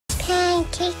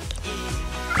cheek.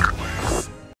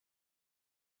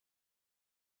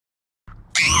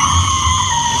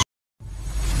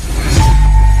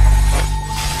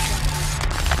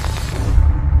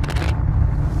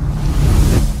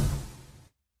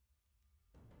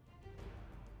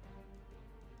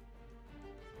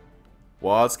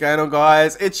 What's going on,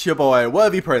 guys? It's your boy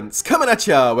Worthy Prince coming at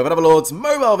ya with another Lord's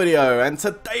mobile video, and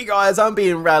today, guys, I'm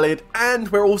being rallied and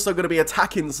we're also going to be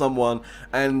attacking someone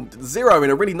and zeroing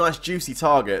a really nice juicy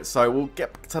target, so we'll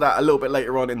get to that a little bit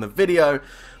later on in the video.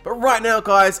 But right now,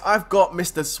 guys, I've got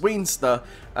Mr. Sweenster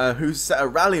who's set a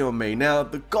rally on me. Now,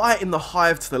 the guy in the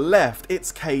hive to the left,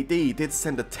 it's KD, did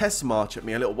send a test march at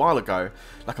me a little while ago,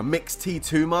 like a mixed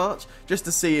T2 march, just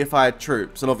to see if I had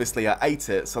troops, and obviously I ate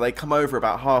it, so they come over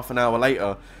about half an hour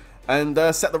later and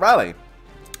set the rally.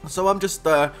 So I'm just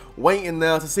waiting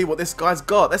now to see what this guy's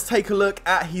got. Let's take a look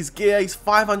at his gear. He's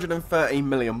 513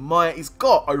 million might. He's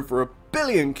got over 1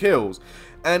 billion kills,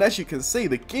 and as you can see,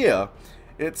 the gear,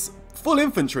 it's full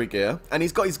infantry gear, and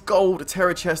he's got his gold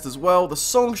terror chest as well. The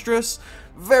songstress,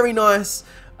 very nice.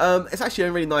 It's actually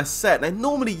a really nice set. Now,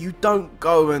 normally you don't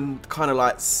go and kind of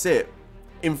like sit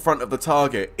in front of the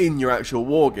target in your actual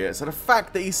war gear, so the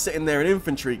fact that he's sitting there in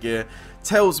infantry gear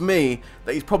tells me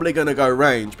that he's probably going to go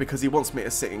range because he wants me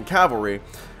to sit in cavalry.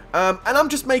 And I'm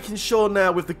just making sure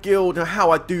now with the guild and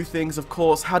how I do things, of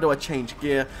course. How do I change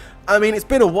gear? I mean, it's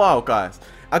been a while, guys.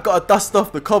 I've got to dust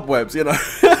off the cobwebs, you know.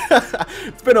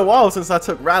 It's been a while since I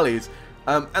took rallies.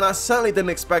 And I certainly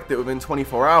didn't expect it within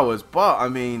 24 hours. But, I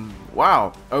mean,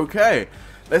 wow. Okay.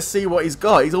 Let's see what he's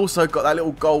got. He's also got that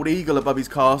little gold eagle above his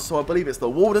castle. I believe it's the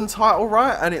Warden title,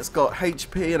 right? And it's got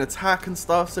HP and attack and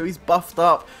stuff. So he's buffed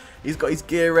up. He's got his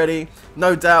gear ready.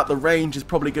 No doubt the range is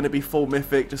probably going to be full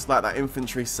mythic, just like that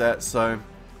infantry set. So,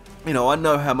 you know, I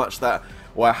know how much that,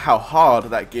 or how hard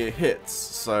that gear hits.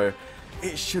 So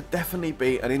it should definitely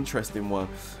be an interesting one.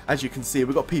 As you can see,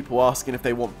 we've got people asking if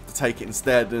they want to take it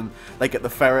instead, and they get the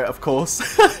ferret, of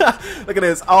course. Look at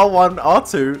this, R1,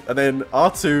 R2, and then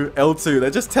R2, L2.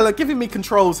 They're just giving me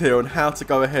controls here on how to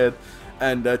go ahead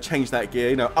and change that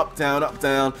gear. You know, up,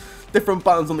 down, different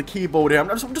buttons on the keyboard here.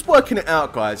 I'm just working it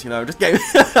out, guys. You know, just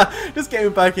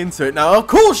getting back into it. Now, of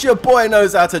course, your boy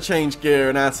knows how to change gear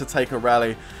and how to take a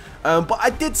rally. But I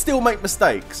did still make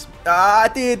mistakes. I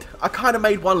kind of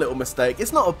made one little mistake.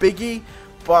 It's not a biggie,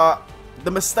 but the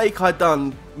mistake I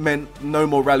done meant no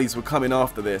more rallies were coming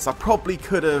after this. I probably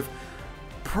could have,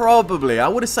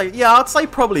 I'd say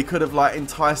probably could have like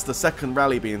enticed the second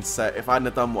rally being set if I hadn't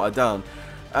have done what I'd done.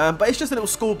 But it's just a little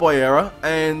schoolboy error,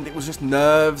 and it was just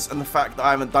nerves and the fact that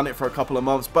I haven't done it for a couple of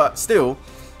months. But still,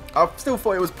 I still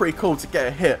thought it was pretty cool to get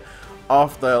a hit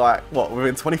after, like, what,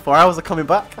 within 24 hours of coming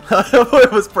back?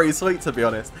 It was pretty sweet, to be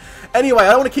honest. Anyway, I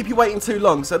don't want to keep you waiting too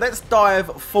long, so let's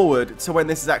dive forward to when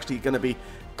this is actually going to be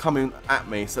coming at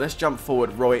me. So let's jump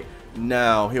forward right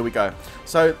now. Here we go.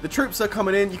 So the troops are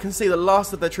coming in. You can see the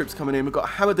last of their troops coming in. We've got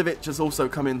Hamadovich has also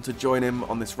come in to join him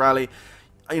on this rally.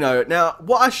 You know, now,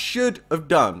 what I should have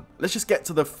done, let's just get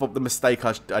to the mistake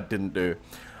I didn't do.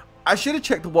 I should have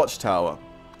checked the watchtower.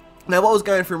 Now, what was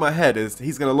going through my head is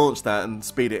he's going to launch that and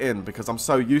speed it in, because I'm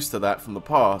so used to that from the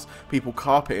past, people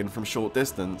carpeting from short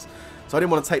distance. So I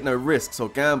didn't want to take no risks or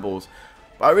gambles.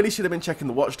 But I really should have been checking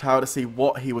the watchtower to see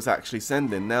what he was actually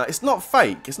sending. Now, it's not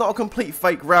fake. It's not a complete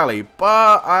fake rally,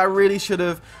 but I really should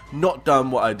have not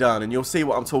done what I done. And you'll see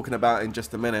what I'm talking about in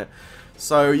just a minute.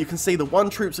 So you can see the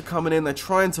one troops are coming in. They're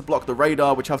trying to block the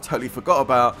radar, which I've totally forgot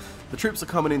about. The troops are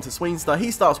coming into Sweenster. He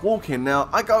starts walking. Now,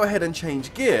 I go ahead and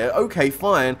change gear. Okay,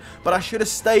 fine. But I should have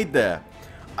stayed there.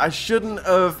 I shouldn't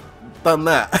have done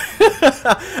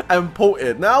that and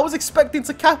ported. Now, I was expecting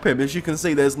to cap him. As you can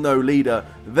see, there's no leader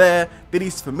there. Did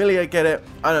his familiar get it?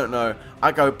 I don't know.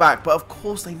 I go back, but of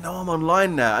course they know I'm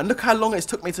online now. And look how long it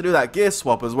took me to do that gear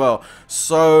swap as well.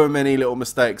 So many little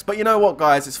mistakes. But you know what,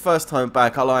 guys? It's first time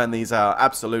back. I'll iron these out.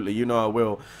 Absolutely. You know I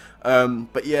will.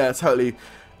 But yeah, totally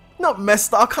not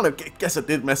messed up. I kind of guess I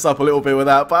did mess up a little bit with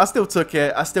that, but I still took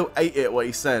it. I still ate it, what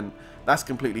he sent. That's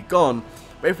completely gone.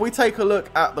 But if we take a look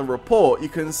at the report, you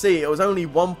can see it was only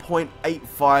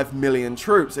 1.85 million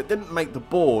troops. It didn't make the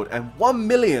board, and 1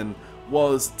 million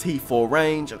was T4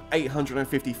 range and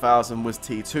 850,000 was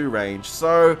T2 range.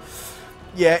 So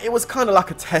yeah, it was kind of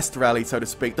like a test rally, so to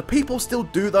speak. Do people still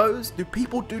do those? Do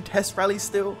people do test rallies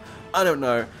still? I don't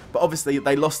know. But obviously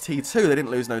they lost T2, they didn't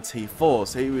lose no T4.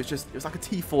 So it was like a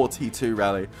T4 T2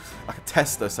 rally, like a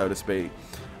tester, so to speak.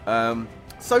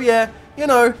 So yeah, you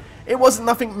know, it wasn't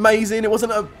nothing amazing. It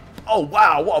wasn't a oh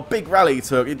wow, what a big rally he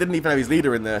took. He didn't even have his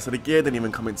leader in there, so the gear didn't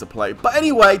even come into play. But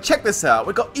anyway, check this out.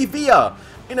 We've got Evia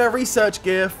in our research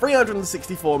gear,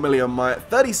 364 million might,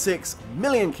 36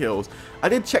 million kills. I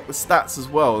did check the stats as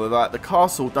well. Like, the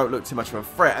castle don't look too much of a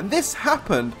threat. And this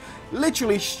happened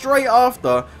literally straight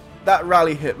after that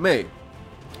rally hit me.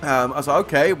 I was like,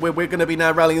 okay, we're going to be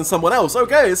now rallying someone else.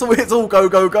 Okay, so it's all go,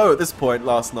 go, go at this point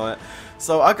last night.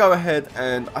 So I go ahead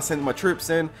and I send my troops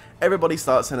in. Everybody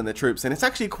starts sending their troops in. It's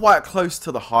actually quite close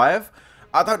to the hive.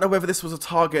 I don't know whether this was a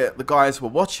target the guys were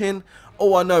watching.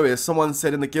 All I know is someone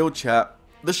said in the guild chat,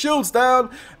 the shield's down,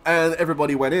 and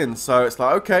everybody went in. So it's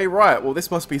like, okay, right, well,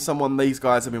 this must be someone these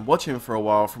guys have been watching for a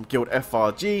while from Guild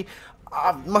FRG.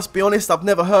 I must be honest, I've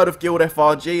never heard of Guild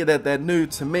FRG. They're new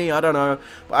to me, I don't know.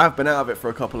 But I've been out of it for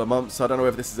a couple of months, so I don't know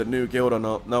if this is a new guild or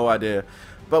not. No idea.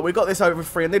 But we got this over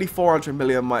 3 and nearly 400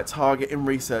 million might target in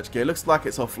research gear. Looks like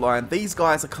it's offline. These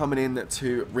guys are coming in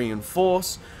to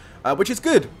reinforce, which is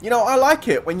good. You know, I like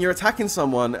it when you're attacking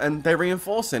someone and they're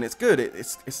reinforcing. It's good.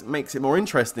 It makes it more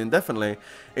interesting, definitely.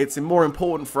 It's more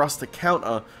important for us to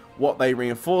counter what they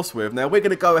reinforce with. Now, we're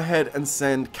going to go ahead and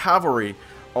send cavalry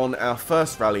on our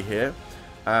first rally here.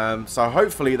 So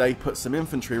hopefully they put some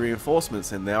infantry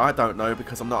reinforcements in there. I don't know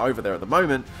because I'm not over there at the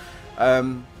moment.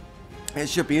 It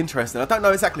should be interesting. I don't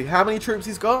know exactly how many troops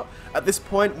he's got at this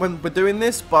point when we're doing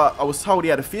this, but I was told he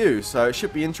had a few, so it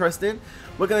should be interesting.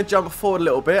 We're going to jump forward a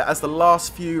little bit as the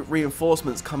last few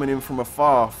reinforcements coming in from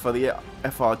afar for the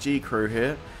FRG crew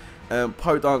here.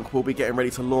 Podunk will be getting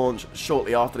ready to launch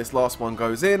shortly after this last one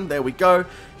goes in. There we go.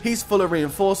 He's full of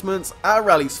reinforcements. Our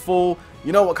rally's full.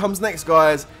 You know what comes next,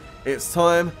 guys? It's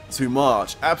time to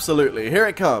march. Absolutely. Here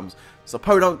it comes. So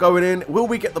Podunk going in. Will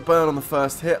we get the burn on the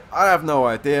first hit? I have no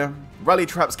idea. Rally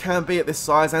traps can be at this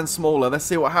size and smaller. Let's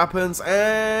see what happens.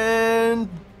 And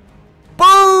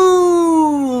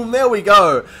boom! There we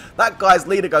go. That guy's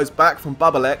leader goes back from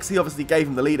Bubble X. He obviously gave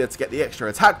him the leader to get the extra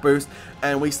attack boost.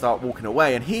 And we start walking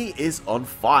away. And he is on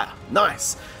fire.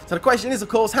 Nice. So the question is, of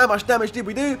course, how much damage did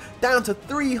we do? Down to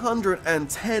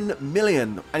 310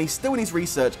 million. And he's still in his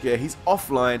research gear. He's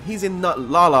offline. He's in La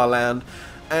La Land.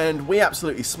 And we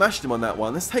absolutely smashed him on that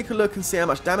one. Let's take a look and see how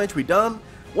much damage we done.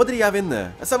 What did he have in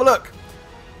there? Let's have a look.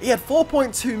 He had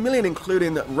 4.2 million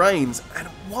including Reigns and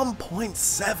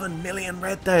 1.7 million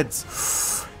Red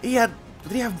Deads. Did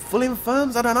he have full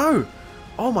infirms? I don't know.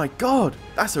 Oh my god.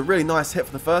 That's a really nice hit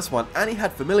for the first one. And he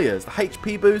had familiars. The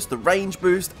HP boost, the range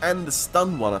boost, and the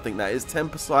stun one. I think that is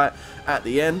 10% at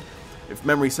the end. If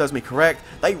memory serves me correct,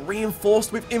 they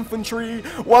reinforced with infantry.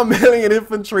 1 million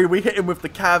infantry. We hit him with the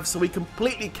cav, so we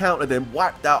completely countered him,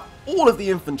 wiped out all of the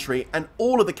infantry and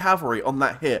all of the cavalry on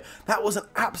that hit. That was an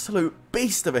absolute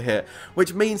beast of a hit,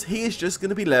 which means he is just going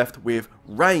to be left with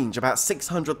range, about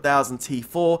 600,000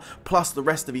 T4 plus the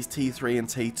rest of his T3 and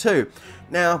T2.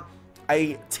 Now,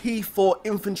 a T4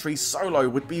 infantry solo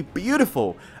would be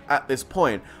beautiful at this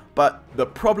point. But the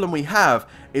problem we have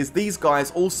is these guys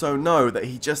also know that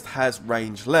he just has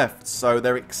range left, so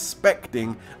they're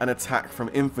expecting an attack from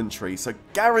infantry. So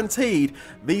guaranteed,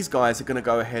 these guys are going to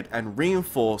go ahead and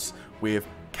reinforce with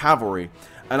cavalry.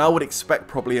 And I would expect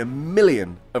probably 1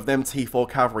 million of them T4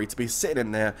 cavalry to be sitting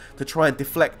in there to try and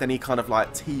deflect any kind of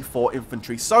like T4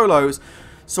 infantry solos.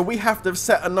 So we have to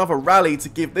set another rally to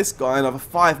give this guy another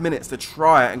 5 minutes to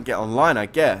try and get online, I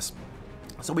guess.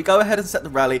 So we go ahead and set the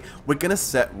rally. We're going to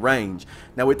set range.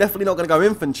 Now, we're definitely not going to go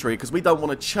infantry because we don't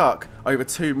want to chuck over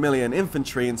 2 million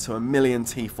infantry into 1 million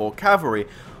T4 cavalry.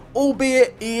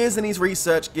 Albeit, he is in his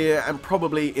research gear and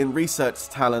probably in research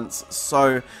talents.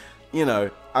 So, you know,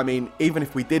 I mean, even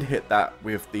if we did hit that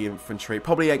with the infantry, it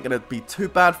probably ain't going to be too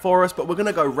bad for us. But we're going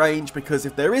to go range because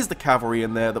if there is the cavalry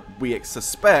in there that we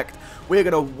suspect, we're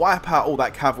going to wipe out all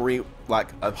that cavalry like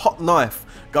a hot knife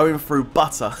going through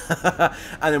butter.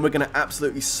 And then we're going to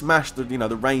absolutely smash the,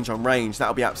 the range on range.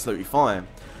 That'll be absolutely fine.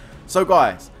 So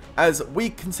guys, as we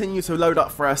continue to load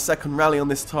up for our second rally on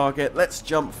this target, let's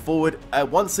jump forward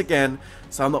once again,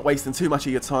 so I'm not wasting too much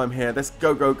of your time here. Let's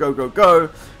go, go, go, go, go.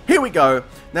 Here we go.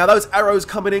 Now, those arrows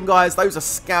coming in, guys, those are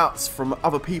scouts from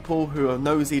other people who are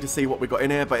nosy to see what we got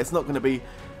in here, but it's not going to be,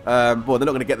 well, they're not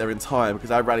going to get there in time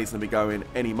because our rally's going to be going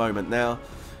any moment now.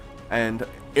 And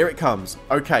here it comes.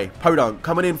 Okay, Podunk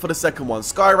coming in for the second one.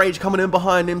 Sky Rage coming in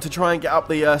behind him to try and get up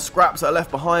the scraps that are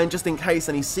left behind, just in case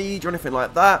any siege or anything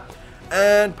like that.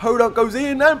 And Podunk goes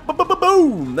in and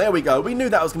boom! There we go. We knew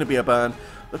that was going to be a burn.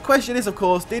 The question is, of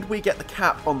course, did we get the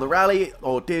cap on the rally,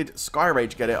 or did Sky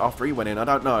Rage get it after he went in? I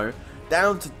don't know.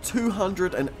 Down to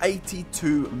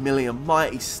 282 million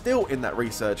might. He's still in that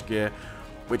research gear,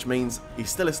 which means he's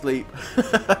still asleep.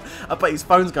 I bet his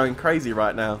phone's going crazy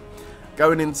right now.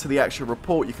 going into the actual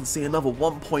report, you can see another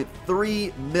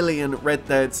 1.3 million Red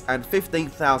Deads and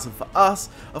 15,000 for us.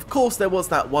 Of course, there was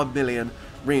that 1 million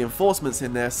reinforcements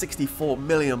in there, 64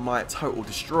 million might total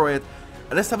destroyed.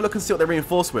 And let's have a look and see what they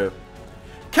reinforced with.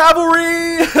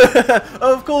 Cavalry!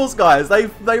 Of course, guys,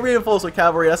 they reinforced with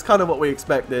cavalry. That's kind of what we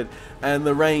expected. And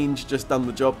the range just done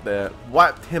the job there.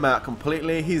 Wiped him out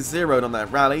completely. He's zeroed on that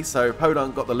rally, so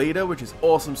Podunk got the leader, which is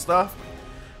awesome stuff.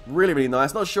 Really, really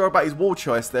nice. Not sure about his wall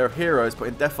choice there of heroes,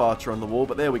 putting Death Archer on the wall,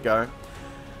 but there we go.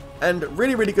 And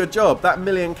really, really good job. That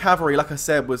million cavalry, like I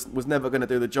said, was never going to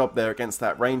do the job there against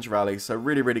that range rally. So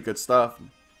really, really good stuff.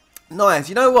 Nice.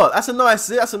 You know what? That's a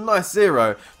nice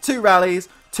zero. 2 rallies,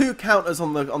 2 counters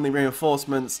on the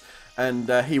reinforcements,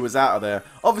 and he was out of there.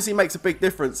 Obviously, makes a big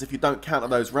difference if you don't counter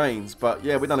those rains. But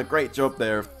yeah, we've done a great job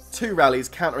there of 2 rallies,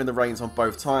 countering the rains on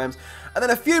both times. And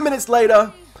then a few minutes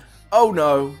later, oh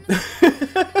no.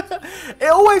 It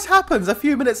always happens a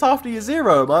few minutes after you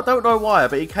zero him. I don't know why,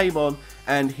 but he came on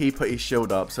and he put his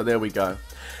shield up. So there we go.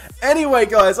 Anyway,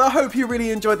 guys, I hope you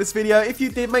really enjoyed this video. If you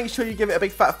did, make sure you give it a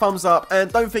big fat thumbs up.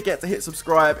 And don't forget to hit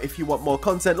subscribe if you want more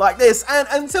content like this. And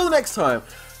until next time,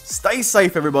 stay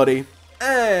safe, everybody.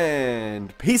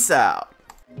 And peace out.